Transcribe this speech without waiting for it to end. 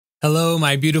Hello,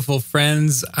 my beautiful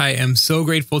friends. I am so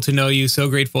grateful to know you, so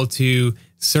grateful to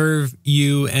serve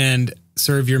you and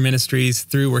serve your ministries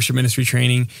through worship ministry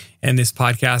training and this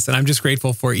podcast. And I'm just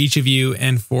grateful for each of you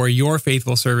and for your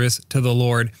faithful service to the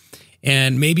Lord.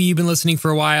 And maybe you've been listening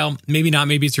for a while, maybe not,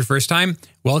 maybe it's your first time.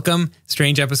 Welcome.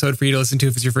 Strange episode for you to listen to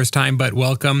if it's your first time, but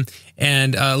welcome.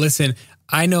 And listen,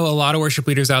 I know a lot of worship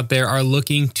leaders out there are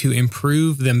looking to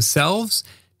improve themselves,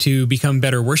 to become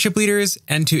better worship leaders,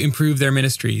 and to improve their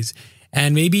ministries.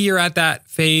 And maybe you're at that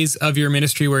phase of your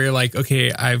ministry where you're like,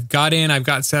 okay, I've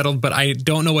got settled, but I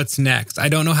don't know what's next. I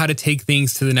don't know how to take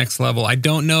things to the next level. I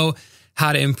don't know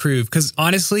how to improve, because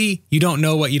honestly, you don't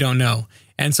know what you don't know.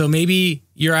 And so maybe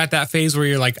you're at that phase where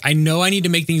you're like, I know I need to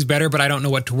make things better, but I don't know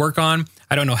what to work on.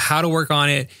 I don't know how to work on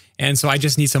it. And so I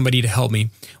just need somebody to help me.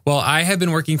 Well, I have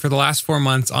been working for the last 4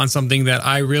 months on something that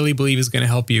I really believe is going to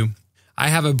help you. I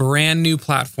have a brand new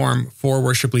platform for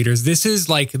worship leaders. This is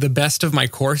like the best of my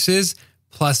courses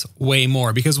plus way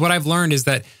more, because what I've learned is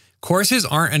that courses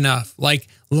aren't enough. Like,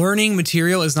 learning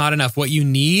material is not enough. What you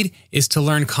need is to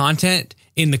learn content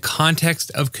in the context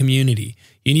of community.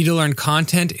 You need to learn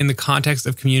content in the context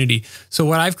of community. So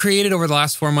what I've created over the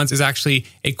last 4 months is actually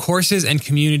a courses and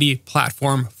community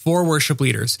platform for worship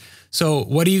leaders. So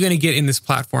what are you going to get in this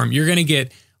platform? You're going to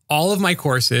get all of my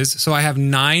courses. So I have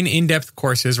 9 in-depth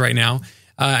courses right now,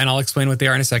 and I'll explain what they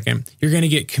are in a second. You're going to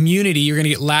get community. You're going to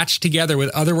get latched together with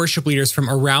other worship leaders from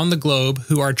around the globe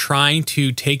who are trying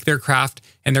to take their craft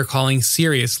and their calling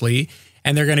seriously.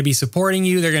 And they're going to be supporting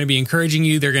you. They're going to be encouraging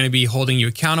you. They're going to be holding you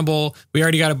accountable. We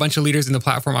already got a bunch of leaders in the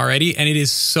platform already, and it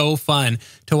is so fun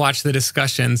to watch the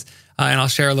discussions. And I'll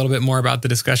share a little bit more about the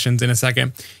discussions in a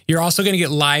second. You're also going to get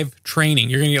live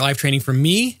training. You're going to get live training from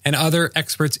me and other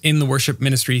experts in the worship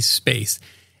ministry space.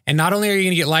 And not only are you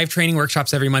going to get live training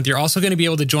workshops every month, you're also going to be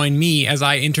able to join me as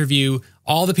I interview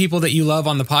all the people that you love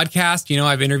on the podcast. You know,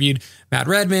 I've interviewed Matt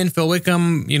Redman, Phil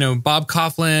Wickham, Bob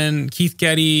Coughlin, Keith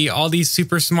Getty, all these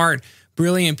super smart,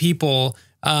 brilliant people.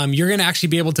 You're going to actually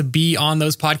be able to be on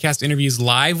those podcast interviews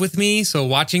live with me. So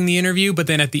watching the interview, but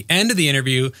then at the end of the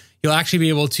interview, you'll actually be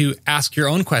able to ask your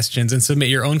own questions and submit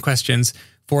your own questions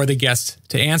for the guests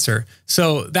to answer.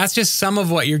 So that's just some of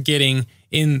what you're getting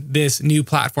in this new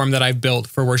platform that I've built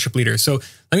for worship leaders. So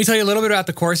let me tell you a little bit about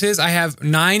the courses. I have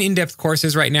 9 in-depth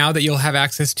courses right now that you'll have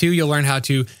access to. You'll learn how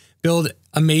to build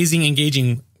amazing,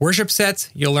 engaging worship sets.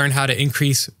 You'll learn how to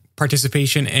increase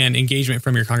participation and engagement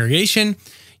from your congregation.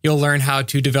 You'll learn how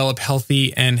to develop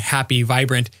healthy and happy,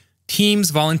 vibrant teams,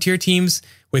 volunteer teams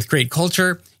with great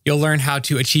culture. You'll learn how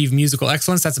to achieve musical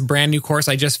excellence. That's a brand new course.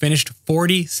 I just finished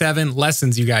 47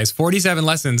 lessons, you guys, 47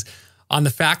 lessons on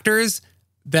the factors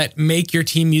that make your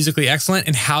team musically excellent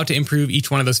and how to improve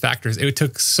each one of those factors. It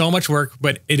took so much work,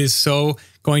 but it is so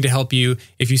going to help you.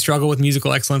 If you struggle with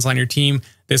musical excellence on your team,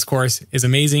 this course is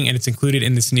amazing, and it's included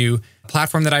in this new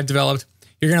platform that I've developed.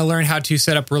 You're going to learn how to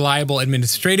set up reliable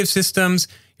administrative systems.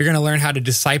 You're going to learn how to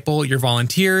disciple your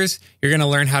volunteers. You're going to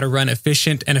learn how to run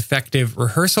efficient and effective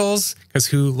rehearsals, because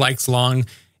who likes long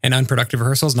and unproductive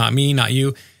rehearsals? Not me, not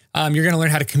you. You're going to learn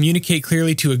how to communicate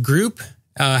clearly to a group,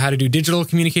 how to do digital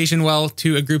communication well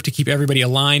to a group to keep everybody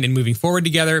aligned and moving forward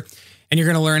together. And you're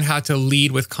going to learn how to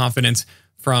lead with confidence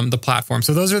from the platform.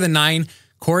 So those are the 9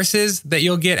 courses that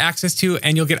you'll get access to,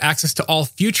 and you'll get access to all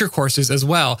future courses as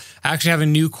well. I actually have a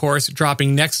new course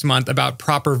dropping next month about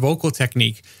proper vocal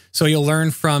technique. So you'll learn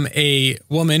from a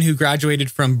woman who graduated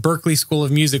from Berklee School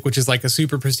of Music, which is like a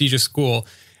super prestigious school.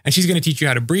 And she's going to teach you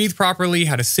how to breathe properly,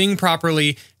 how to sing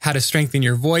properly, how to strengthen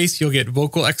your voice. You'll get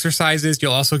vocal exercises.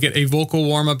 You'll also get a vocal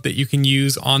warm-up that you can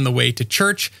use on the way to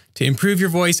church to improve your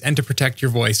voice and to protect your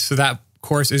voice. So that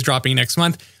course is dropping next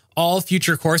month. All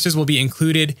future courses will be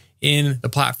included in the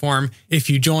platform if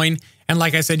you join. And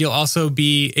like I said, you'll also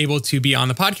be able to be on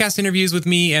the podcast interviews with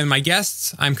me and my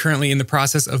guests. I'm currently in the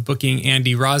process of booking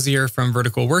Andy Rozier from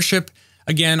Vertical Worship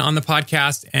again on the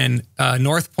podcast, and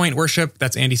North Point Worship,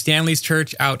 that's Andy Stanley's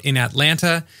church out in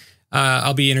Atlanta.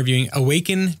 I'll be interviewing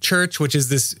Awaken Church, which is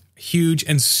this huge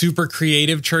and super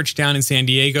creative church down in San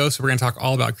Diego. So we're going to talk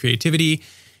all about creativity.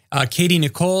 Katie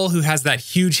Nicole, who has that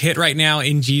huge hit right now,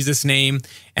 In Jesus' Name,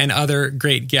 and other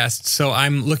great guests. So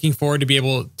I'm looking forward to be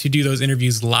able to do those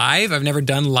interviews live. I've never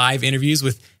done live interviews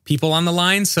with people on the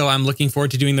line, so I'm looking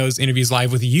forward to doing those interviews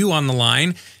live with you on the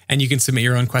line, and you can submit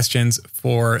your own questions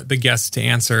for the guests to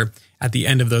answer at the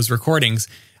end of those recordings.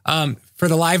 For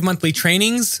the live monthly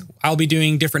trainings, I'll be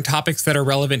doing different topics that are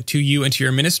relevant to you and to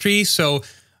your ministry. So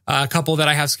a couple that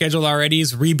I have scheduled already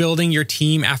is rebuilding your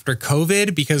team after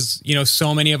COVID, because,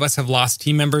 so many of us have lost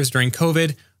team members during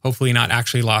COVID. Hopefully not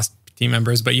actually lost team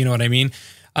members, but you know what I mean.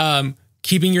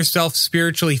 Keeping yourself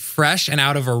spiritually fresh and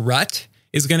out of a rut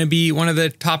is going to be one of the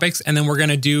topics. And then we're going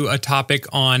to do a topic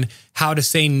on how to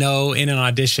say no in an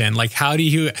audition. Like, how do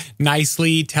you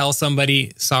nicely tell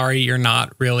somebody, sorry, you're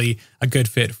not really a good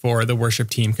fit for the worship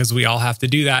team? Because we all have to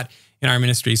do that in our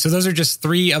ministry. So those are just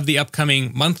 3 of the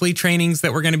upcoming monthly trainings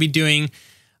that we're going to be doing.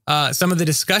 Some of the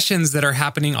discussions that are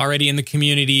happening already in the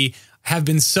community have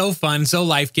been so fun, so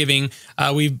life-giving.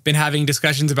 We've been having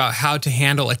discussions about how to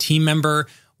handle a team member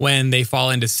when they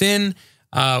fall into sin.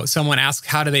 Someone asked,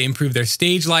 how do they improve their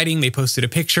stage lighting? They posted a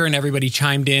picture and everybody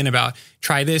chimed in about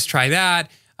try this, try that.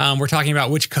 We're talking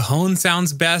about which cajon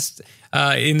sounds best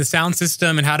in the sound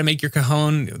system and how to make your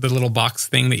cajon, the little box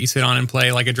thing that you sit on and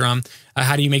play like a drum.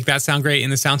 How do you make that sound great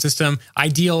in the sound system?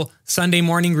 Ideal Sunday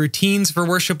morning routines for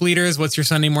worship leaders. What's your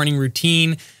Sunday morning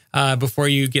routine before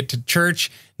you get to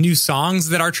church? New songs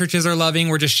that our churches are loving.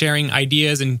 We're just sharing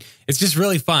ideas, and it's just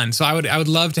really fun. So I would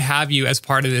love to have you as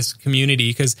part of this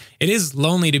community, because it is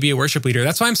lonely to be a worship leader.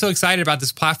 That's why I'm so excited about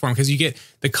this platform, because you get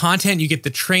the content, you get the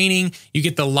training, you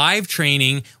get the live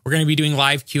training. We're going to be doing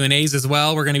live Q&As as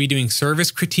well. We're going to be doing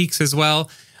service critiques as well.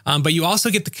 But you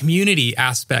also get the community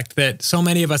aspect that so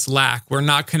many of us lack. We're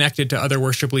not connected to other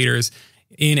worship leaders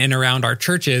in and around our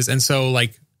churches. And so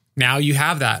now you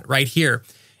have that right here.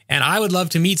 And I would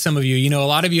love to meet some of you. You know, a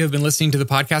lot of you have been listening to the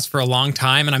podcast for a long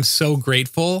time, and I'm so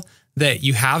grateful that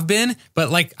you have been. But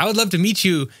I would love to meet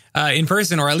you in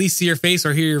person, or at least see your face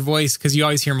or hear your voice, because you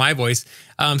always hear my voice.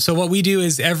 So what we do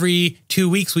is every 2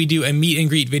 weeks, we do a meet and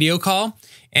greet video call.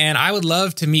 And I would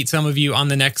love to meet some of you on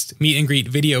the next meet and greet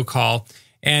video call.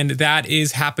 And that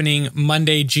is happening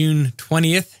Monday, June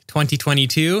 20th,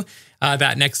 2022,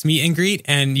 that next meet and greet.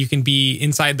 And you can be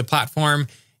inside the platform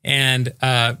and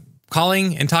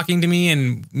calling and talking to me,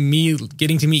 and me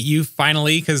getting to meet you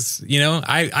finally, because,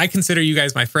 I consider you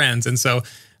guys my friends. And so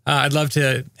I'd love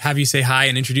to have you say hi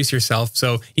and introduce yourself.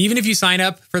 So even if you sign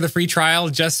up for the free trial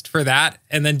just for that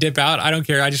and then dip out, I don't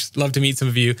care. I just love to meet some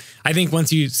of you. I think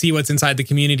once you see what's inside the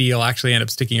community, you'll actually end up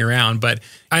sticking around. But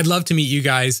I'd love to meet you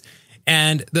guys.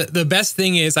 And the best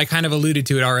thing is, I kind of alluded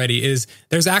to it already, is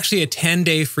there's actually a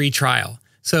 10-day free trial.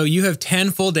 So you have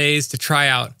 10 full days to try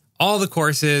out all the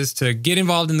courses, to get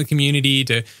involved in the community,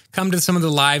 to come to some of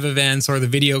the live events or the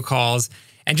video calls,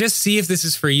 and just see if this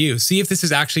is for you. See if this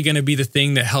is actually going to be the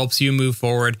thing that helps you move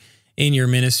forward in your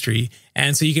ministry.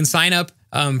 And so you can sign up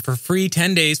for free,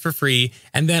 10 days for free.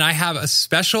 And then I have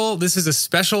this is a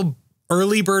special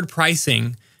early bird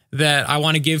pricing that I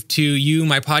want to give to you,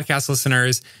 my podcast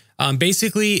listeners.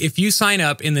 Basically, if you sign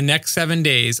up in the next 7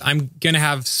 days, I'm going to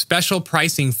have special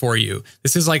pricing for you.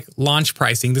 This is like launch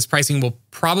pricing. This pricing will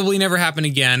probably never happen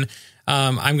again.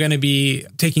 I'm going to be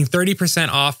taking 30%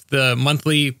 off the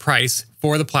monthly price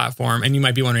for the platform. And you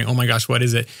might be wondering, oh my gosh, what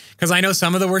is it? Because I know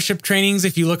some of the worship trainings,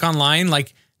 if you look online,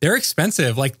 they're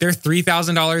expensive. They're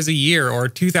 $3,000 a year or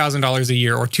 $2,000 a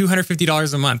year or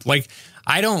 $250 a month.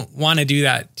 I don't want to do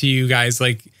that to you guys.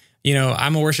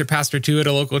 I'm a worship pastor too at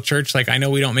a local church. I know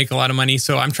we don't make a lot of money,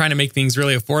 so I'm trying to make things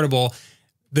really affordable.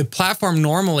 The platform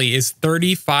normally is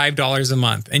 $35 a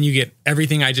month, and you get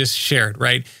everything I just shared,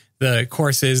 right? The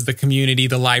courses, the community,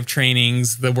 the live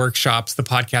trainings, the workshops, the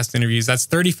podcast interviews. That's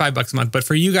 $35 a month. But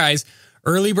for you guys,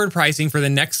 early bird pricing for the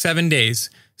next 7 days.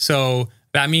 So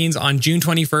that means on June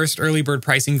 21st, early bird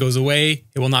pricing goes away.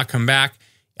 It will not come back.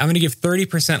 I'm going to give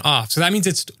 30% off. So that means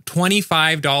it's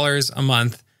 $25 a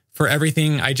month for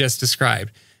everything I just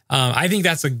described. I think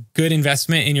that's a good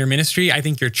investment in your ministry. I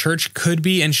think your church could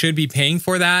be and should be paying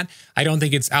for that. I don't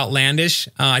think it's outlandish.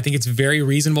 I think it's very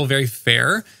reasonable, very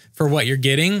fair for what you're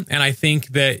getting. And I think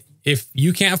that if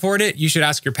you can't afford it, you should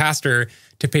ask your pastor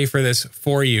to pay for this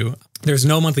for you. There's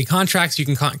no monthly contracts. You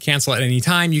can cancel at any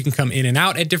time. You can come in and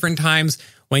out at different times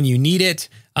when you need it.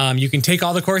 You can take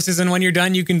all the courses, and when you're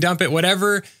done, you can dump it,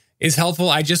 whatever is helpful.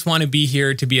 I just want to be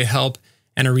here to be a help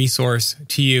and a resource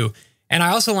to you. And I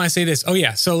also want to say this. Oh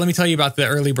yeah. So let me tell you about the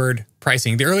early bird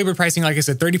pricing. The early bird pricing, like I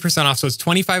said, 30% off. So it's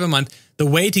 $25 a month. The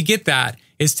way to get that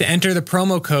is to enter the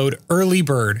promo code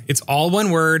EARLYBIRD. It's all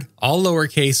one word, all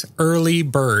lowercase,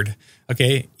 EARLYBIRD.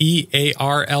 Okay. EARLYBIRD.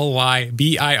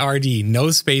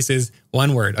 No spaces,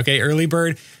 one word. Okay. Early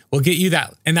bird will get you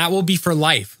that. And that will be for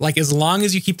life. As long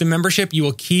as you keep the membership, you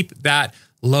will keep that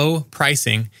low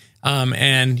pricing.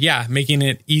 Making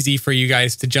it easy for you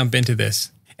guys to jump into this.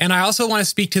 And I also want to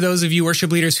speak to those of you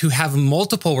worship leaders who have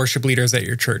multiple worship leaders at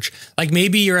your church.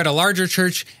 Maybe you're at a larger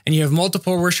church and you have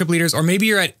multiple worship leaders, or maybe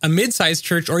you're at a mid-sized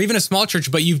church or even a small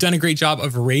church, but you've done a great job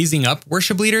of raising up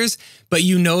worship leaders, but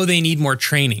you know they need more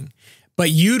training.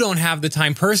 But you don't have the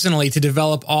time personally to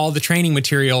develop all the training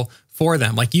material for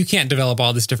them. Like you can't develop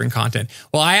all this different content.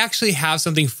 Well, I actually have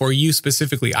something for you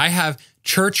specifically. I have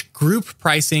church group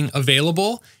pricing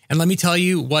available. And let me tell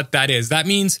you what that is. That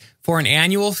means for an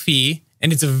annual fee,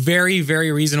 and it's a very,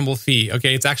 very reasonable fee.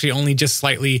 Okay. It's actually only just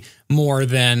slightly more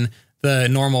than the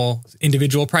normal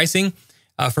individual pricing.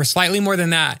 For slightly more than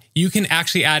that, you can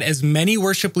actually add as many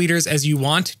worship leaders as you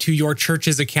want to your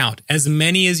church's account, as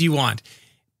many as you want.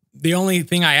 The only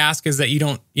thing I ask is that you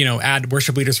don't, add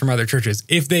worship leaders from other churches.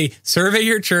 If they serve at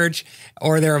your church,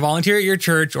 or they're a volunteer at your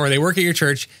church, or they work at your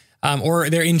church, or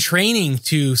they're in training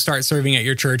to start serving at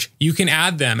your church, you can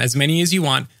add them as many as you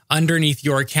want underneath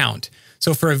your account.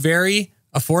 So for a very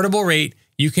affordable rate,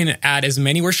 you can add as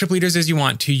many worship leaders as you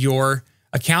want to your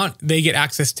account. They get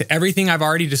access to everything I've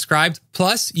already described.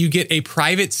 Plus, you get a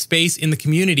private space in the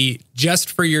community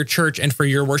just for your church and for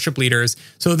your worship leaders.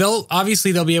 So they'll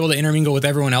be able to intermingle with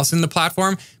everyone else in the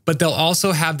platform, but they'll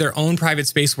also have their own private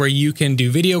space where you can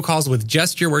do video calls with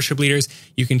just your worship leaders.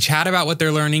 You can chat about what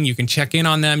they're learning. You can check in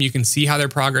on them. You can see how their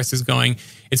progress is going.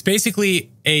 It's basically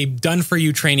a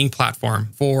done-for-you training platform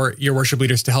for your worship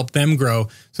leaders to help them grow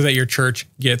so that your church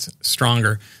gets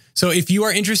stronger. So if you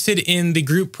are interested in the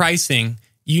group pricing,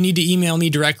 you need to email me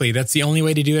directly. That's the only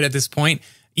way to do it at this point.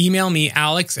 Email me,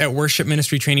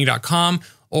 alex@worshipministrytraining.com,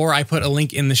 or I put a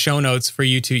link in the show notes for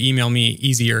you to email me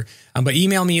easier. But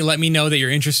email me, let me know that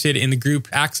you're interested in the group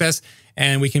access,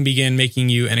 and we can begin making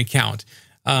you an account.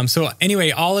 So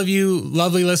anyway, all of you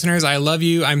lovely listeners, I love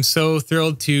you. I'm so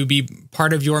thrilled to be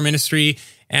part of your ministry,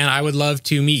 and I would love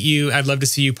to meet you. I'd love to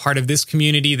see you part of this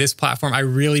community, this platform. I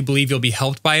really believe you'll be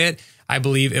helped by it. I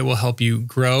believe it will help you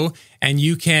grow, and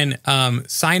you can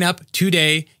sign up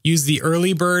today, use the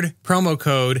early bird promo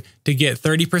code to get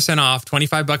 30% off,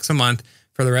 $25 a month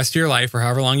for the rest of your life, or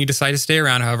however long you decide to stay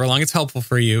around, however long it's helpful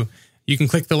for you. You can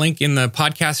click the link in the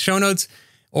podcast show notes,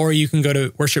 or you can go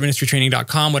to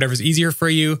worshipministrytraining.com, whatever's easier for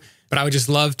you. But I would just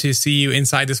love to see you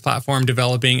inside this platform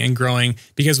developing and growing,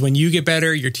 because when you get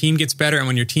better, your team gets better. And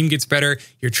when your team gets better,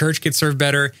 your church gets served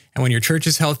better. And when your church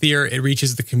is healthier, it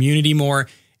reaches the community more.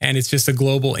 And it's just a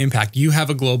global impact. You have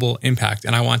a global impact.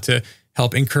 And I want to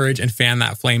help encourage and fan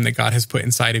that flame that God has put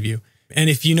inside of you.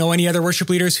 And if you know any other worship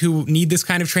leaders who need this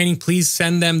kind of training, please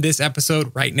send them this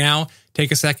episode right now.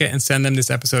 Take a second and send them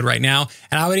this episode right now.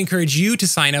 And I would encourage you to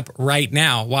sign up right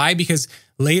now. Why? Because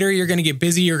later you're going to get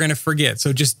busy, you're going to forget.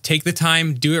 So just take the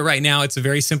time, do it right now. It's a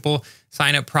very simple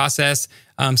sign up process.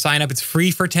 Sign up. It's free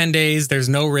for 10 days. There's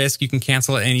no risk. You can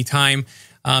cancel at any time.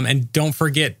 And don't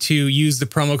forget to use the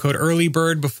promo code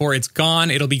EARLYBIRD before it's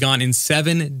gone. It'll be gone in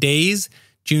 7 days,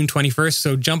 June 21st.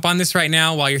 So jump on this right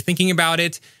now while you're thinking about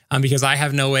it, because I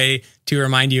have no way to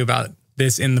remind you about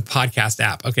this in the podcast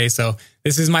app. Okay, so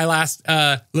this is my last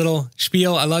little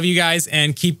spiel. I love you guys,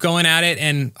 and keep going at it.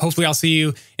 And hopefully I'll see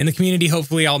you in the community.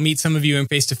 Hopefully I'll meet some of you in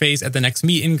face-to-face at the next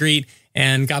meet and greet.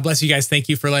 And God bless you guys. Thank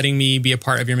you for letting me be a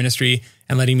part of your ministry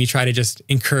and letting me try to just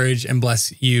encourage and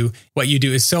bless you. What you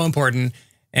do is so important.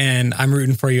 And I'm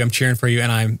rooting for you, I'm cheering for you, and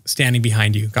I'm standing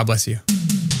behind you. God bless you.